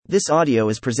This audio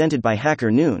is presented by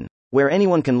Hacker Noon, where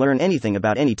anyone can learn anything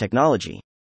about any technology.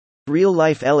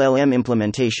 Real-life LLM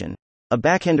implementation. A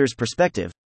Backender's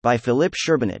Perspective, by Filip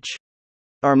Sherbanich.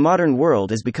 Our modern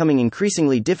world is becoming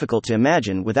increasingly difficult to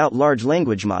imagine without large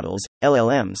language models,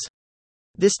 LLMs.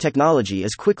 This technology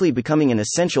is quickly becoming an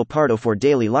essential part of our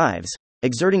daily lives,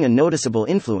 exerting a noticeable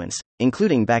influence,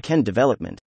 including backend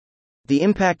development. The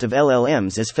impact of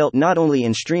LLMs is felt not only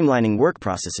in streamlining work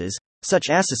processes,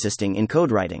 such as assisting in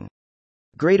code writing.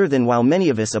 Greater than while many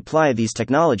of us apply these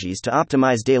technologies to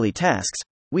optimize daily tasks,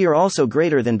 we are also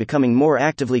greater than becoming more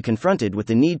actively confronted with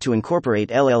the need to incorporate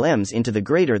LLMs into the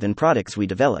greater than products we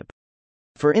develop.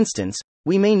 For instance,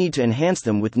 we may need to enhance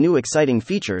them with new exciting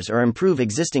features or improve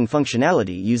existing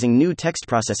functionality using new text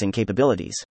processing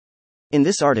capabilities. In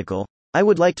this article, I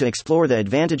would like to explore the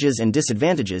advantages and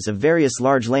disadvantages of various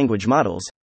large language models,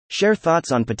 share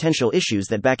thoughts on potential issues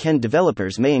that backend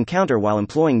developers may encounter while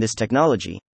employing this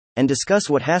technology, and discuss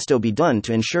what has to be done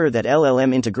to ensure that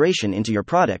LLM integration into your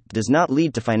product does not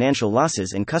lead to financial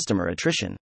losses and customer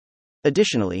attrition.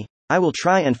 Additionally, I will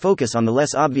try and focus on the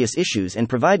less obvious issues and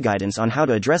provide guidance on how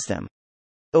to address them.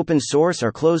 Open source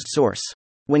or closed source.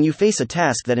 When you face a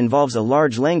task that involves a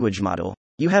large language model,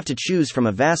 you have to choose from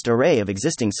a vast array of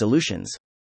existing solutions.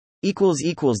 These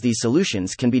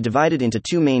solutions can be divided into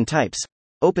two main types: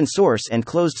 open source and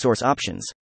closed source options.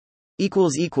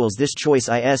 This choice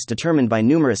is determined by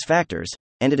numerous factors,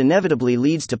 and it inevitably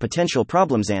leads to potential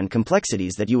problems and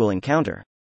complexities that you will encounter.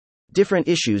 Different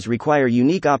issues require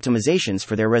unique optimizations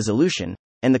for their resolution,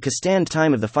 and the cost and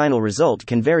time of the final result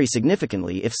can vary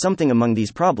significantly if something among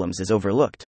these problems is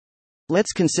overlooked.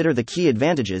 Let's consider the key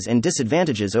advantages and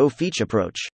disadvantages of each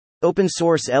approach. Open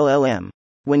source LLM.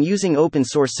 When using open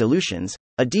source solutions,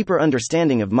 a deeper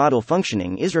understanding of model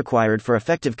functioning is required for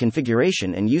effective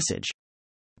configuration and usage.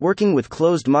 Working with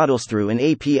closed models through an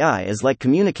API is like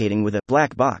communicating with a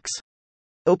black box.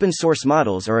 Open source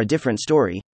models are a different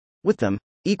story. With them,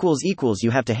 you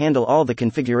have to handle all the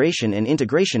configuration and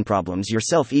integration problems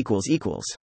yourself.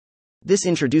 This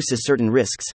introduces certain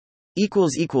risks.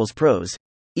 Pros.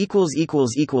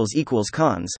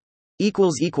 Cons.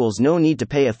 No need to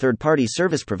pay a third-party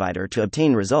service provider to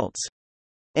obtain results.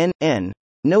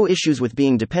 No issues with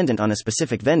being dependent on a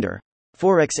specific vendor.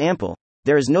 For example,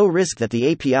 there is no risk that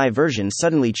the API version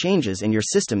suddenly changes and your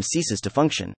system ceases to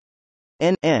function.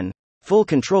 Full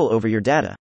control over your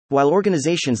data. While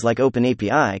organizations like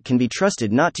OpenAPI can be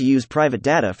trusted not to use private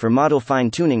data for model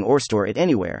fine-tuning or store it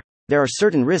anywhere, there are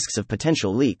certain risks of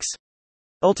potential leaks.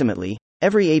 Ultimately,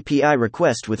 every API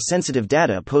request with sensitive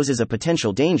data poses a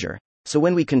potential danger, so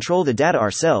when we control the data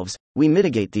ourselves, we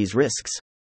mitigate these risks.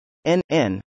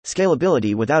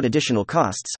 Scalability without additional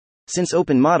costs. Since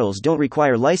open models don't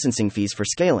require licensing fees for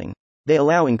scaling, they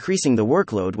allow increasing the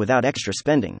workload without extra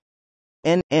spending.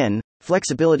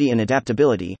 Flexibility and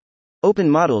adaptability. Open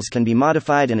models can be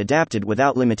modified and adapted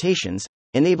without limitations,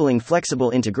 enabling flexible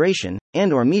integration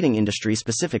and/or meeting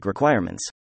industry-specific requirements.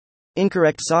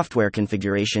 Incorrect software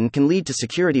configuration can lead to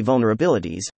security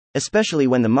vulnerabilities, especially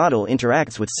when the model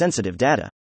interacts with sensitive data.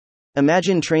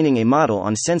 Imagine training a model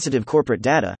on sensitive corporate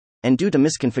data, and due to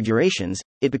misconfigurations,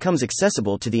 it becomes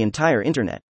accessible to the entire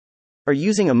internet. Or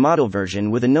using a model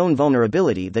version with a known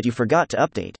vulnerability that you forgot to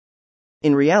update.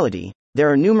 In reality,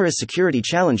 there are numerous security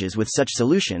challenges with such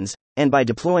solutions, and by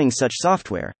deploying such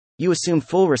software, you assume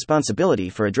full responsibility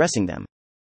for addressing them.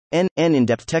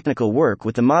 In-depth technical work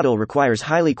with the model requires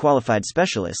highly qualified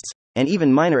specialists, and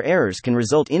even minor errors can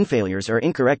result in failures or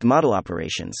incorrect model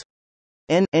operations.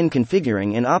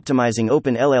 Configuring and optimizing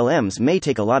open LLMs may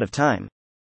take a lot of time.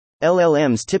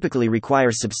 LLMs typically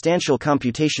require substantial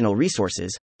computational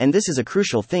resources, and this is a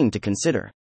crucial thing to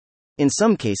consider. In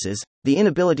some cases, the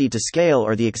inability to scale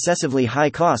or the excessively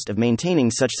high cost of maintaining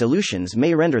such solutions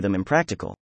may render them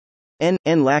impractical.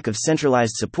 Lack of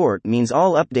centralized support means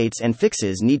all updates and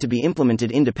fixes need to be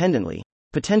implemented independently,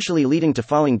 potentially leading to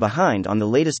falling behind on the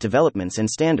latest developments and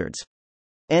standards.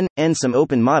 Some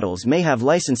open models may have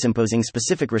license imposing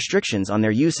specific restrictions on their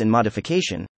use and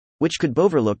modification, which could be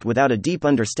overlooked without a deep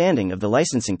understanding of the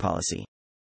licensing policy.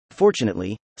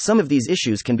 Fortunately, some of these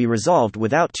issues can be resolved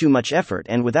without too much effort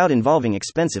and without involving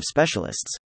expensive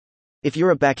specialists. If you're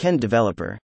a backend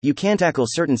developer, you can tackle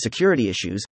certain security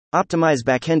issues, optimize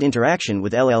backend interaction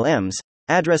with LLMs,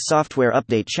 address software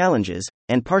update challenges,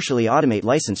 and partially automate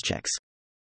license checks.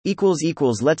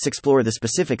 Let's explore the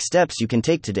specific steps you can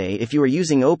take today if you are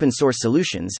using open source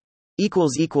solutions.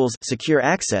 Secure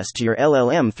access to your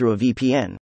LLM through a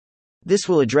VPN. This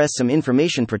will address some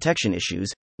information protection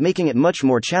issues, making it much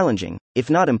more challenging,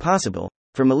 if not impossible,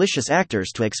 for malicious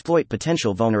actors to exploit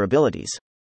potential vulnerabilities.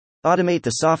 Automate the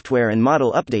software and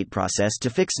model update process to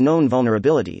fix known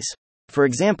vulnerabilities. For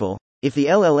example, if the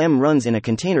LLM runs in a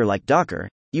container like Docker,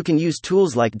 you can use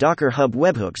tools like Docker Hub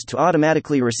webhooks to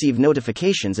automatically receive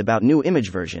notifications about new image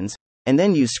versions, and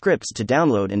then use scripts to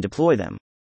download and deploy them.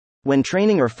 When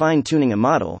training or fine-tuning a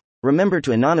model, remember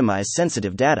to anonymize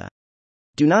sensitive data.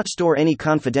 Do not store any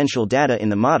confidential data in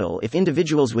the model if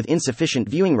individuals with insufficient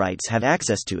viewing rights have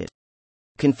access to it.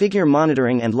 Configure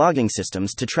monitoring and logging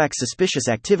systems to track suspicious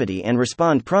activity and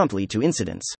respond promptly to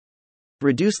incidents.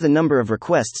 Reduce the number of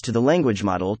requests to the language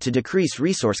model to decrease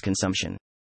resource consumption.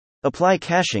 Apply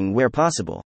caching where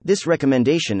possible. This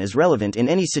recommendation is relevant in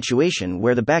any situation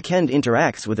where the backend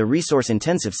interacts with a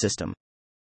resource-intensive system.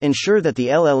 Ensure that the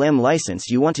LLM license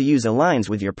you want to use aligns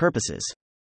with your purposes.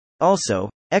 Also,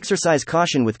 exercise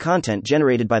caution with content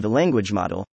generated by the language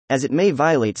model, as it may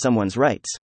violate someone's rights.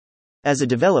 As a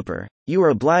developer, you are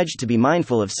obliged to be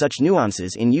mindful of such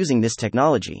nuances in using this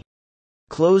technology.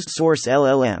 Closed source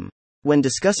LLM. When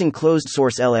discussing closed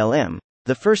source LLM,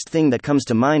 the first thing that comes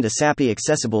to mind are SAPI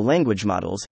accessible language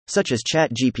models, such as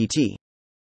ChatGPT.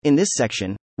 In this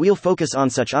section, we'll focus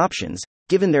on such options,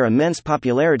 given their immense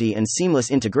popularity and seamless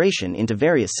integration into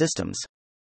various systems.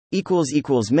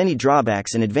 Many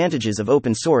drawbacks and advantages of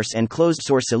open source and closed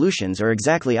source solutions are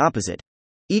exactly opposite.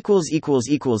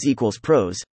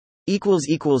 Pros.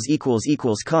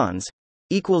 Cons.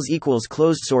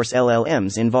 Closed source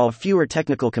LLMs involve fewer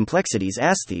technical complexities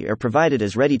as they are provided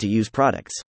as ready-to-use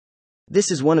products.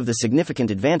 This is one of the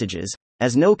significant advantages,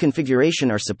 as no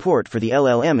configuration or support for the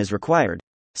LLM is required,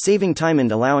 saving time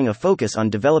and allowing a focus on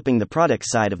developing the product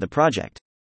side of the project.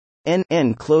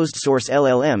 Closed source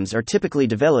LLMs are typically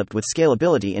developed with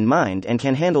scalability in mind and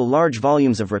can handle large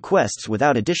volumes of requests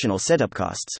without additional setup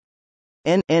costs.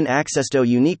 Access to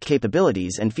unique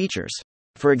capabilities and features.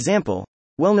 For example,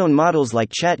 well-known models like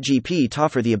ChatGPT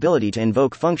offer the ability to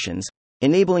invoke functions,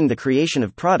 enabling the creation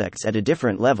of products at a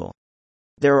different level.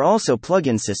 There are also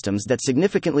plugin systems that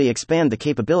significantly expand the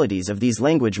capabilities of these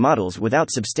language models without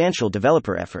substantial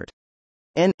developer effort.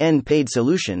 Paid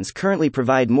solutions currently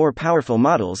provide more powerful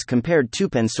models compared to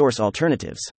open source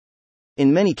alternatives.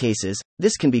 In many cases,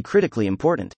 this can be critically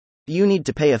important. You need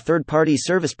to pay a third-party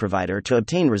service provider to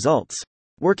obtain results.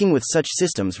 Working with such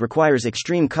systems requires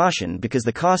extreme caution because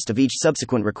the cost of each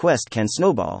subsequent request can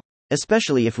snowball,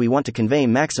 especially if we want to convey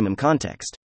maximum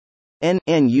context.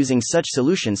 Using such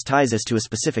solutions ties us to a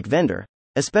specific vendor,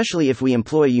 especially if we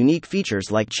employ unique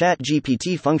features like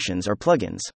ChatGPT functions or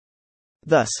plugins.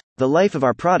 Thus, the life of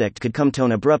our product could come to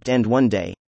an abrupt end one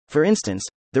day. For instance,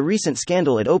 the recent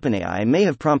scandal at OpenAI may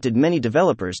have prompted many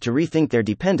developers to rethink their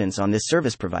dependence on this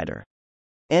service provider.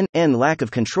 Lack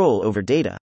of control over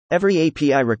data. Every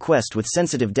API request with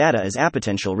sensitive data is a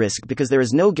potential risk because there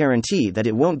is no guarantee that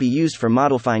it won't be used for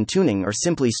model fine-tuning or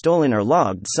simply stolen or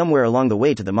logged somewhere along the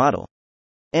way to the model.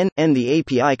 The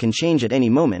API can change at any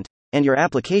moment, and your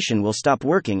application will stop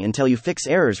working until you fix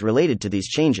errors related to these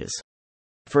changes.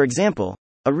 For example,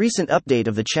 a recent update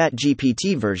of the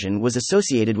ChatGPT version was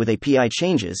associated with API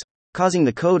changes, causing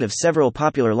the code of several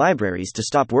popular libraries to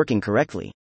stop working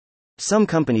correctly. Some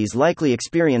companies likely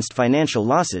experienced financial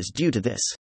losses due to this.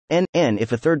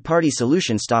 If a third-party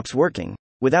solution stops working,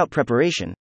 without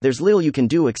preparation, there's little you can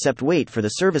do except wait for the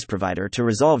service provider to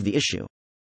resolve the issue.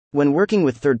 When working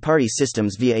with third-party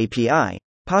systems via API,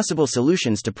 possible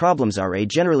solutions to problems are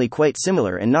generally quite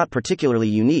similar and not particularly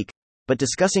unique, but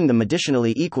discussing them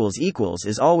additionally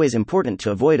is always important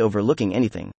to avoid overlooking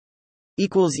anything.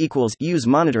 Use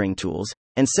monitoring tools,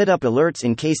 and set up alerts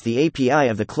in case the API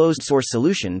of the closed-source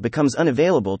solution becomes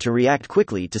unavailable to react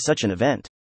quickly to such an event.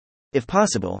 If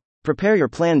possible, prepare your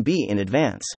plan B in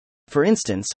advance. For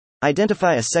instance,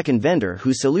 identify a second vendor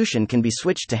whose solution can be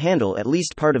switched to handle at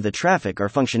least part of the traffic or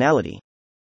functionality.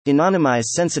 Anonymize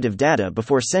sensitive data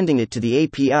before sending it to the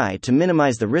API to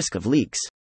minimize the risk of leaks.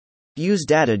 Use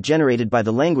data generated by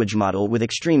the language model with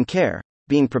extreme care,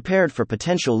 being prepared for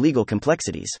potential legal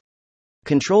complexities.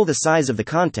 Control the size of the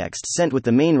context sent with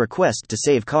the main request to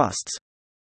save costs.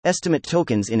 Estimate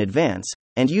tokens in advance,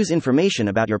 and use information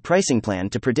about your pricing plan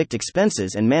to predict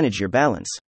expenses and manage your balance.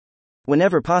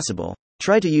 Whenever possible,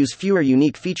 try to use fewer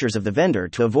unique features of the vendor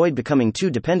to avoid becoming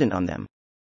too dependent on them.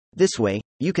 This way,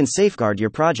 you can safeguard your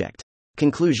project.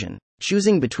 Conclusion.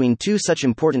 Choosing between two such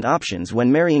important options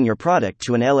when marrying your product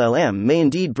to an LLM may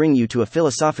indeed bring you to a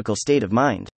philosophical state of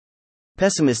mind.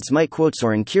 Pessimists might quote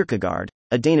Søren Kierkegaard,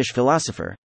 a Danish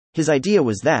philosopher. His idea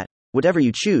was that, whatever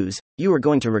you choose, you are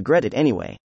going to regret it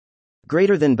anyway.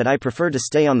 But I prefer to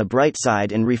stay on the bright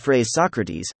side and rephrase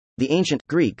Socrates, the ancient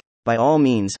Greek, by all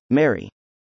means, marry.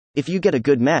 If you get a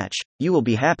good match, you will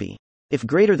be happy. If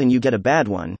greater than you get a bad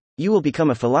one, you will become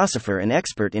a philosopher and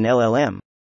expert in LLM.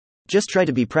 Just try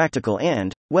to be practical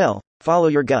and, well, follow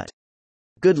your gut.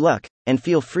 Good luck, and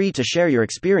feel free to share your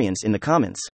experience in the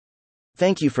comments.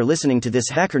 Thank you for listening to this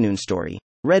HackerNoon story,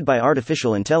 read by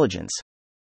Artificial Intelligence.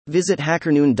 Visit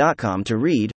hackernoon.com to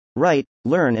read, write,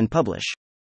 learn, and publish.